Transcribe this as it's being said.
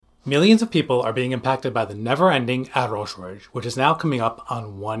Millions of people are being impacted by the never-ending Adderall shortage, which is now coming up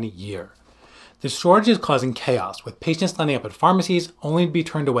on 1 year. This shortage is causing chaos, with patients lining up at pharmacies only to be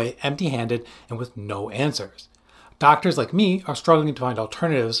turned away empty-handed and with no answers. Doctors like me are struggling to find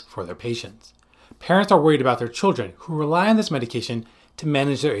alternatives for their patients. Parents are worried about their children who rely on this medication to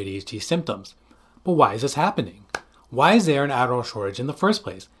manage their ADHD symptoms. But why is this happening? Why is there an Adderall shortage in the first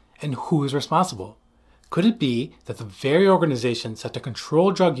place? And who is responsible? Could it be that the very organization set to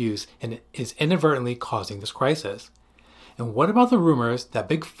control drug use is inadvertently causing this crisis? And what about the rumors that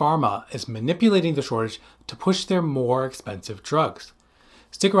Big Pharma is manipulating the shortage to push their more expensive drugs?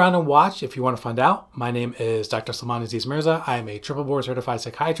 Stick around and watch if you want to find out. My name is Dr. Salman Aziz Mirza. I am a triple board certified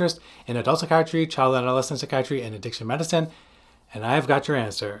psychiatrist in adult psychiatry, child and adolescent psychiatry, and addiction medicine. And I've got your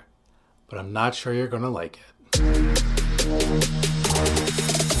answer, but I'm not sure you're going to like it.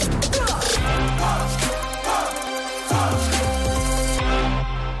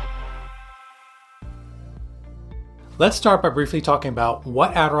 Let's start by briefly talking about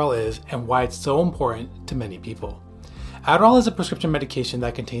what Adderall is and why it's so important to many people. Adderall is a prescription medication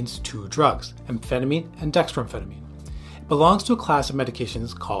that contains two drugs, amphetamine and dextroamphetamine. It belongs to a class of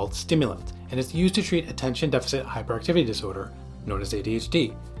medications called stimulants and is used to treat attention deficit hyperactivity disorder, known as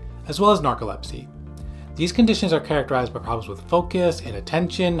ADHD, as well as narcolepsy. These conditions are characterized by problems with focus,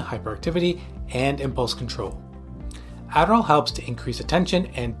 inattention, hyperactivity, and impulse control. Adderall helps to increase attention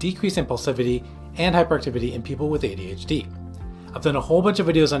and decrease impulsivity and hyperactivity in people with ADHD. I've done a whole bunch of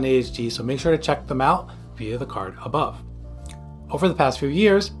videos on ADHD, so make sure to check them out via the card above. Over the past few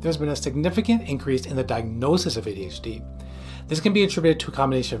years, there's been a significant increase in the diagnosis of ADHD. This can be attributed to a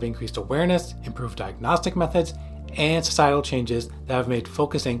combination of increased awareness, improved diagnostic methods, and societal changes that have made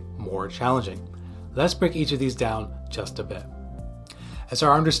focusing more challenging. Let's break each of these down just a bit. As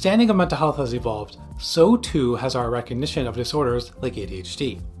our understanding of mental health has evolved, so too has our recognition of disorders like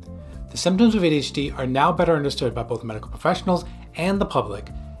ADHD. The symptoms of ADHD are now better understood by both medical professionals and the public,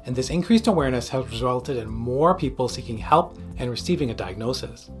 and this increased awareness has resulted in more people seeking help and receiving a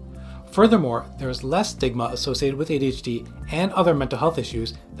diagnosis. Furthermore, there is less stigma associated with ADHD and other mental health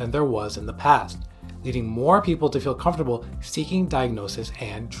issues than there was in the past, leading more people to feel comfortable seeking diagnosis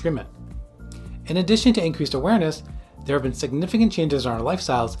and treatment. In addition to increased awareness, there have been significant changes in our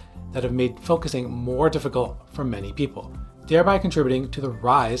lifestyles that have made focusing more difficult for many people, thereby contributing to the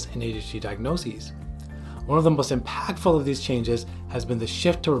rise in ADHD diagnoses. One of the most impactful of these changes has been the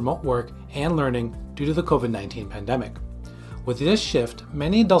shift to remote work and learning due to the COVID-19 pandemic. With this shift,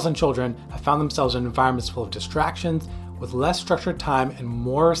 many adults and children have found themselves in environments full of distractions, with less structured time and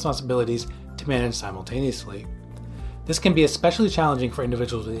more responsibilities to manage simultaneously. This can be especially challenging for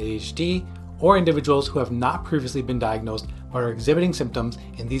individuals with ADHD or individuals who have not previously been diagnosed but are exhibiting symptoms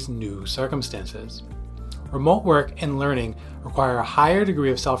in these new circumstances. Remote work and learning require a higher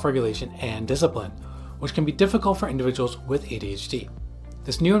degree of self-regulation and discipline, which can be difficult for individuals with ADHD.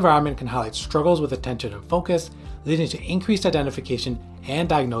 This new environment can highlight struggles with attention and focus, leading to increased identification and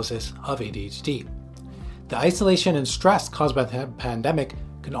diagnosis of ADHD. The isolation and stress caused by the pandemic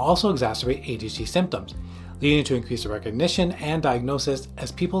can also exacerbate ADHD symptoms, leading to increased recognition and diagnosis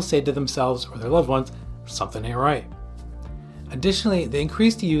as people say to themselves or their loved ones, "Something ain't right." Additionally, the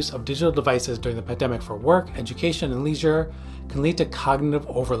increased use of digital devices during the pandemic for work, education, and leisure can lead to cognitive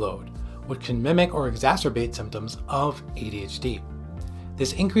overload, which can mimic or exacerbate symptoms of ADHD.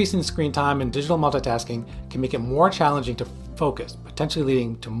 This increase in screen time and digital multitasking can make it more challenging to focus, potentially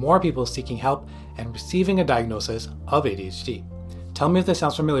leading to more people seeking help and receiving a diagnosis of ADHD. Tell me if this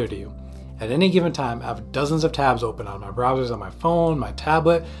sounds familiar to you. At any given time, I have dozens of tabs open on my browsers on my phone, my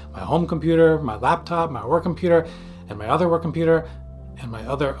tablet, my home computer, my laptop, my work computer, and my other work computer, and my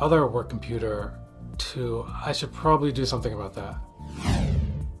other work computer too. I should probably do something about that.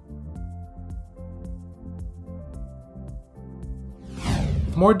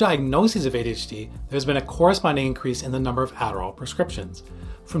 With more diagnoses of ADHD, there's been a corresponding increase in the number of Adderall prescriptions.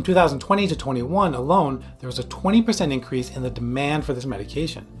 From 2020 to 21 alone, there was a 20% increase in the demand for this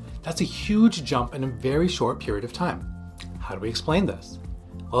medication. That's a huge jump in a very short period of time. How do we explain this?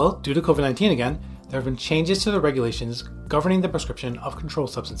 Well, due to COVID-19 again, there have been changes to the regulations governing the prescription of controlled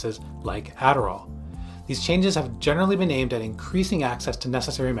substances like Adderall. These changes have generally been aimed at increasing access to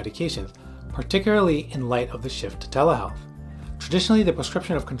necessary medications, particularly in light of the shift to telehealth. Traditionally, the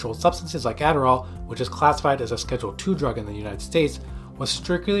prescription of controlled substances like Adderall, which is classified as a Schedule II drug in the United States, was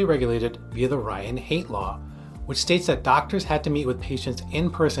strictly regulated via the Ryan-Haight Law, which states that doctors had to meet with patients in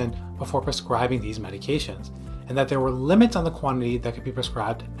person before prescribing these medications, and that there were limits on the quantity that could be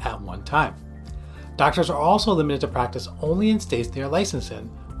prescribed at one time. Doctors are also limited to practice only in states they are licensed in,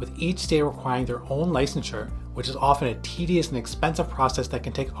 with each state requiring their own licensure, which is often a tedious and expensive process that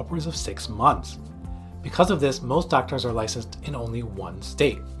can take upwards of 6 months. Because of this, most doctors are licensed in only one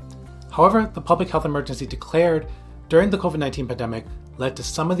state. However, the public health emergency declared during the COVID-19 pandemic led to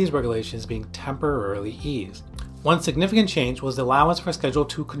some of these regulations being temporarily eased. One significant change was the allowance for Schedule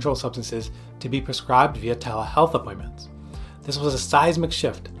II controlled substances to be prescribed via telehealth appointments. This was a seismic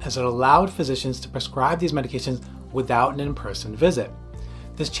shift as it allowed physicians to prescribe these medications without an in-person visit.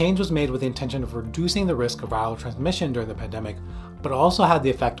 This change was made with the intention of reducing the risk of viral transmission during the pandemic, but also had the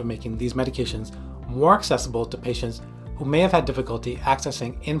effect of making these medications more accessible to patients who may have had difficulty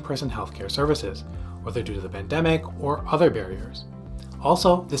accessing in-person healthcare services, whether due to the pandemic or other barriers.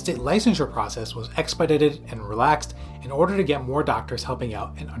 Also, the state licensure process was expedited and relaxed in order to get more doctors helping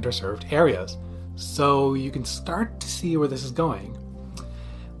out in underserved areas. So you can start to see where this is going.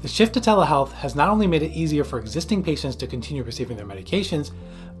 The shift to telehealth has not only made it easier for existing patients to continue receiving their medications,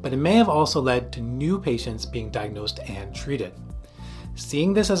 but it may have also led to new patients being diagnosed and treated.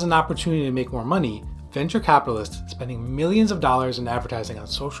 Seeing this as an opportunity to make more money, venture capitalists spending millions of dollars in advertising on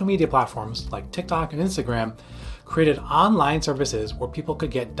social media platforms like TikTok and Instagram created online services where people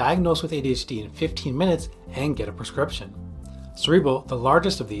could get diagnosed with ADHD in 15 minutes and get a prescription. Cerebral, the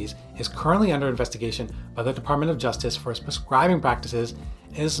largest of these, is currently under investigation by the Department of Justice for its prescribing practices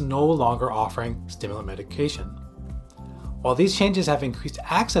and is no longer offering stimulant medication. While these changes have increased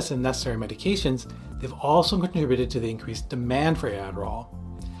access to necessary medications, they've also contributed to the increased demand for Adderall.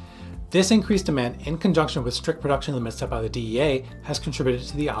 This increased demand, in conjunction with strict production limits set by the DEA, has contributed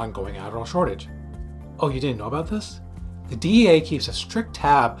to the ongoing Adderall shortage. Oh, you didn't know about this? The DEA keeps a strict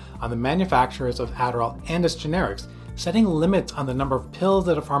tab on the manufacturers of Adderall and its generics, setting limits on the number of pills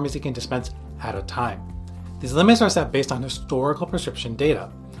that a pharmacy can dispense at a time. These limits are set based on historical prescription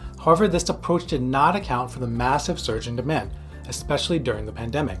data. However, this approach did not account for the massive surge in demand, especially during the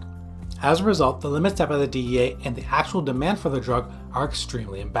pandemic. As a result, the limits set by the DEA and the actual demand for the drug are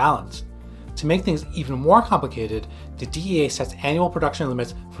extremely imbalanced. To make things even more complicated, the DEA sets annual production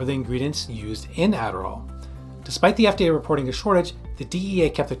limits for the ingredients used in Adderall. Despite the FDA reporting a shortage, the DEA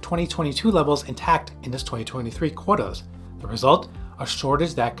kept the 2022 levels intact in its 2023 quotas. The result? A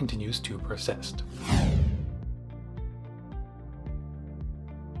shortage that continues to persist.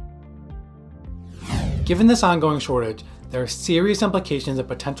 Given this ongoing shortage, there are serious implications and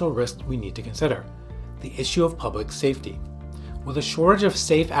potential risks we need to consider. The issue of public safety. With a shortage of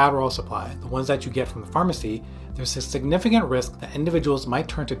safe Adderall supply, the ones that you get from the pharmacy, there's a significant risk that individuals might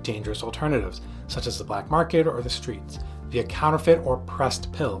turn to dangerous alternatives, such as the black market or the streets, via counterfeit or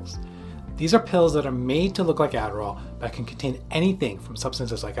pressed pills. These are pills that are made to look like Adderall but can contain anything from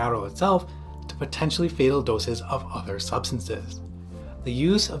substances like Adderall itself to potentially fatal doses of other substances. The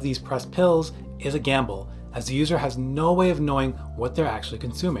use of these pressed pills is a gamble, as the user has no way of knowing what they're actually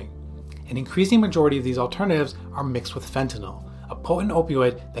consuming. An increasing majority of these alternatives are mixed with fentanyl, a potent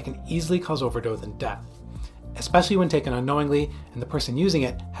opioid that can easily cause overdose and death, especially when taken unknowingly and the person using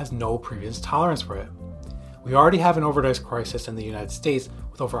it has no previous tolerance for it. We already have an overdose crisis in the United States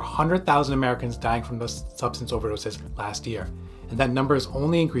with over 100,000 Americans dying from those substance overdoses last year, and that number is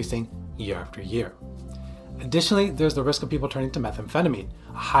only increasing year after year. Additionally, there's the risk of people turning to methamphetamine,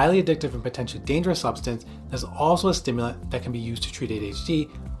 a highly addictive and potentially dangerous substance that is also a stimulant that can be used to treat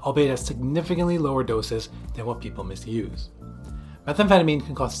ADHD, albeit at significantly lower doses than what people misuse. Methamphetamine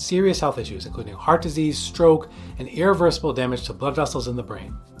can cause serious health issues, including heart disease, stroke, and irreversible damage to blood vessels in the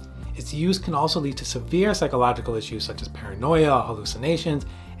brain. Its use can also lead to severe psychological issues such as paranoia, hallucinations,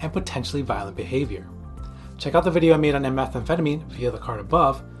 and potentially violent behavior. Check out the video I made on methamphetamine via the card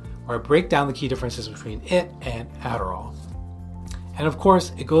above, where I break down the key differences between it and Adderall. And of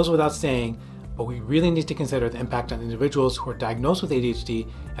course, it goes without saying, but we really need to consider the impact on individuals who are diagnosed with ADHD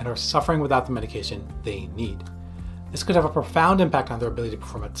and are suffering without the medication they need. This could have a profound impact on their ability to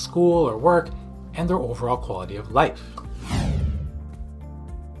perform at school or work and their overall quality of life.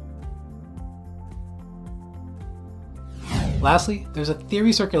 Lastly, there's a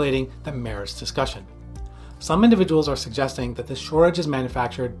theory circulating that merits discussion. Some individuals are suggesting that this shortage is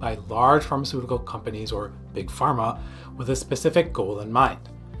manufactured by large pharmaceutical companies or big pharma with a specific goal in mind.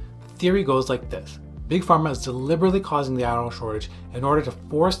 The theory goes like this. Big pharma is deliberately causing the Adderall shortage in order to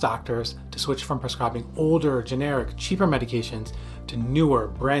force doctors to switch from prescribing older, generic, cheaper medications to newer,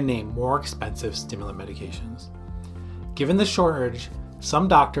 brand name, more expensive stimulant medications. Given the shortage, some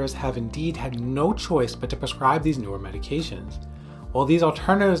doctors have indeed had no choice but to prescribe these newer medications. While these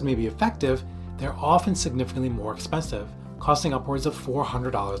alternatives may be effective, they're often significantly more expensive, costing upwards of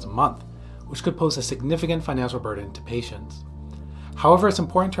 $400 a month, which could pose a significant financial burden to patients. However, it's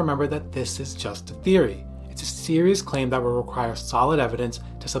important to remember that this is just a theory. It's a serious claim that will require solid evidence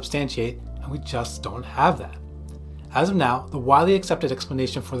to substantiate, and we just don't have that. As of now, the widely accepted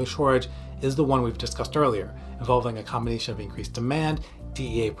explanation for the shortage is the one we've discussed earlier, involving a combination of increased demand,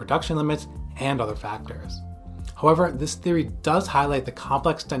 DEA production limits, and other factors. However, this theory does highlight the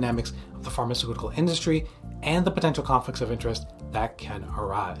complex dynamics of the pharmaceutical industry and the potential conflicts of interest that can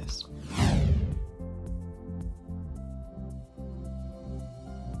arise.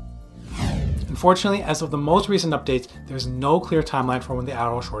 Unfortunately, as of the most recent updates, there is no clear timeline for when the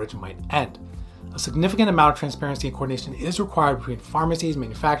Adderall shortage might end. A significant amount of transparency and coordination is required between pharmacies,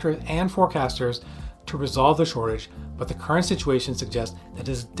 manufacturers, and forecasters to resolve the shortage, but the current situation suggests that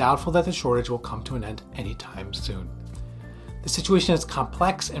it is doubtful that the shortage will come to an end anytime soon. The situation is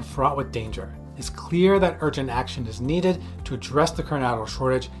complex and fraught with danger. It's clear that urgent action is needed to address the current Adderall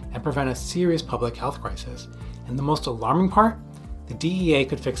shortage and prevent a serious public health crisis. And the most alarming part? The DEA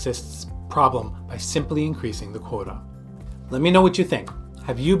could fix this problem by simply increasing the quota. Let me know what you think.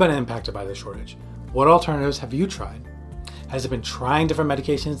 Have you been impacted by the shortage? What alternatives have you tried? Has it been trying different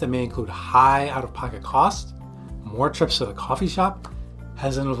medications that may include high out-of-pocket costs? More trips to the coffee shop?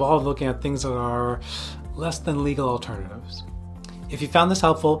 Has it involved looking at things that are less than legal alternatives? If you found this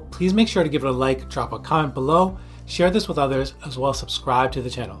helpful, please make sure to give it a like, drop a comment below, share this with others, as well as subscribe to the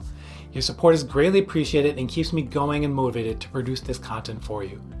channel. Your support is greatly appreciated and keeps me going and motivated to produce this content for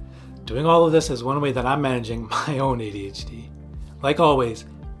you. Doing all of this is one way that I'm managing my own ADHD. Like always,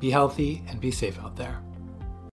 be healthy and be safe out there.